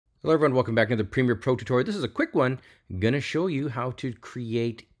Hello everyone, welcome back to the Premiere Pro tutorial. This is a quick one. I'm going to show you how to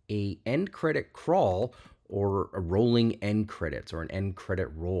create a end credit crawl or a rolling end credits or an end credit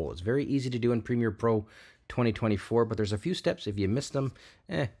roll. It's very easy to do in Premiere Pro 2024, but there's a few steps. If you miss them,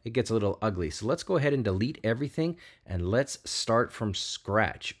 it gets a little ugly. So let's go ahead and delete everything and let's start from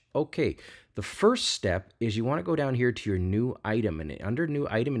scratch. Okay, the first step is you want to go down here to your new item, and under new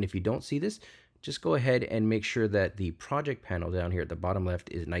item, and if you don't see this, just go ahead and make sure that the project panel down here at the bottom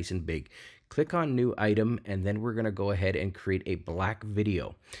left is nice and big. Click on new item, and then we're going to go ahead and create a black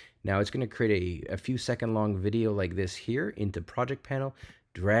video. Now it's going to create a few second long video like this here into project panel.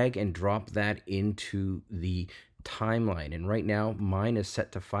 Drag and drop that into the timeline, and right now mine is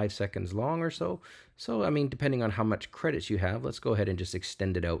set to 5 seconds long or so. So I mean, depending on how much credits you have, let's go ahead and just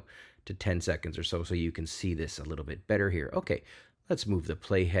extend it out to 10 seconds or so you can see this a little bit better here. Okay, let's move the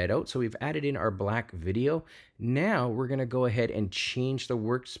playhead out. So we've added in our black video. Now we're going to go ahead and change the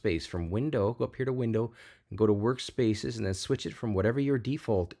workspace from window, go up here to window and go to workspaces, and then switch it from whatever your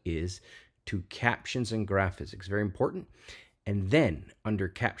default is to captions and graphics. It's very important. And then under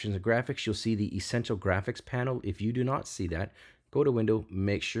captions and graphics, you'll see the essential graphics panel. If you do not see that, go to window,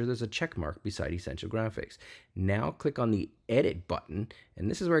 make sure there's a check mark beside essential graphics. Now click on the edit button, and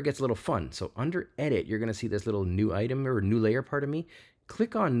this is where it gets a little fun. So under edit, you're going to see this little new item or new layer, pardon me.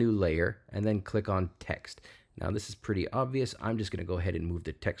 Click on new layer and then click on text. Now this is pretty obvious. I'm just going to go ahead and move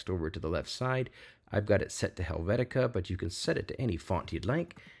the text over to the left side. I've got it set to Helvetica, but you can set it to any font you'd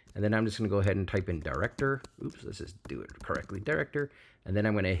like. And then I'm just going to go ahead and type in director. Oops, let's just do it correctly, director. And then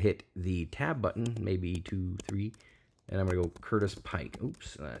I'm going to hit the tab button, maybe 2, 3, and I'm going to go Curtis Pike.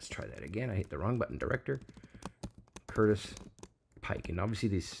 Oops, let's try that again. I hit the wrong button, director, Curtis Pike. And obviously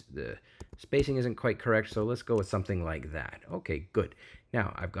the spacing isn't quite correct, so let's go with something like that. Okay, good.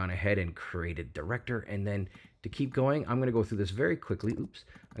 Now I've gone ahead and created director, and then to keep going, I'm going to go through this very quickly. Oops,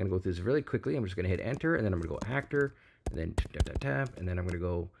 I'm going to go through this really quickly. I'm just going to hit enter, and then I'm going to go actor, and then tab, and then I'm going to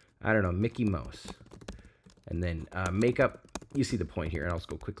go, I don't know, Mickey Mouse. And then makeup, you see the point here, and I'll just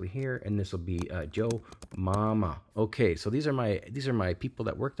go quickly here, and this will be Joe Mama. Okay, so these are my people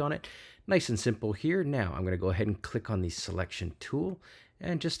that worked on it. Nice and simple here. Now I'm going to go ahead and click on the selection tool,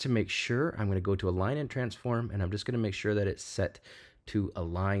 and just to make sure, I'm going to go to align and transform, and I'm just going to make sure that it's set to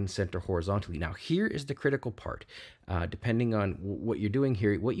align center horizontally. Now here is the critical part. Depending on what you're doing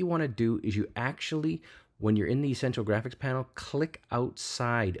here, what you want to do is you actually, when you're in the essential graphics panel, click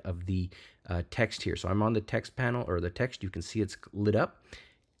outside of the text here. So I'm on the text panel, or the text, you can see it's lit up.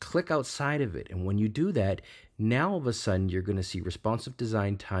 Click outside of it, and when you do that, now all of a sudden you're going to see responsive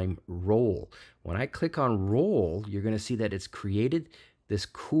design time roll. When I click on roll, you're going to see that it's created this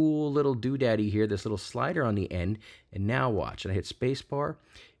cool little doodaddy here, this little slider on the end, and now watch, and I hit spacebar,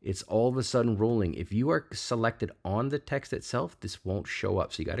 it's all of a sudden rolling. If you are selected on the text itself, this won't show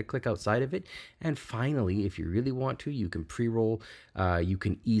up, so you got to click outside of it. And finally, if you really want to, you can pre-roll, you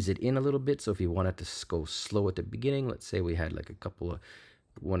can ease it in a little bit. So if you wanted to go slow at the beginning, let's say we had like a couple of,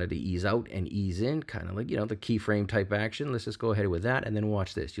 wanted to ease out and ease in, kind of like, you know, the keyframe type action. Let's just go ahead with that, and then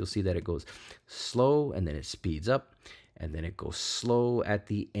watch this. You'll see that it goes slow, and then it speeds up, and then it goes slow at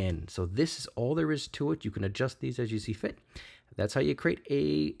the end. So this is all there is to it. You can adjust these as you see fit. That's how you create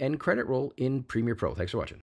a end credit roll in Premiere Pro. Thanks for watching.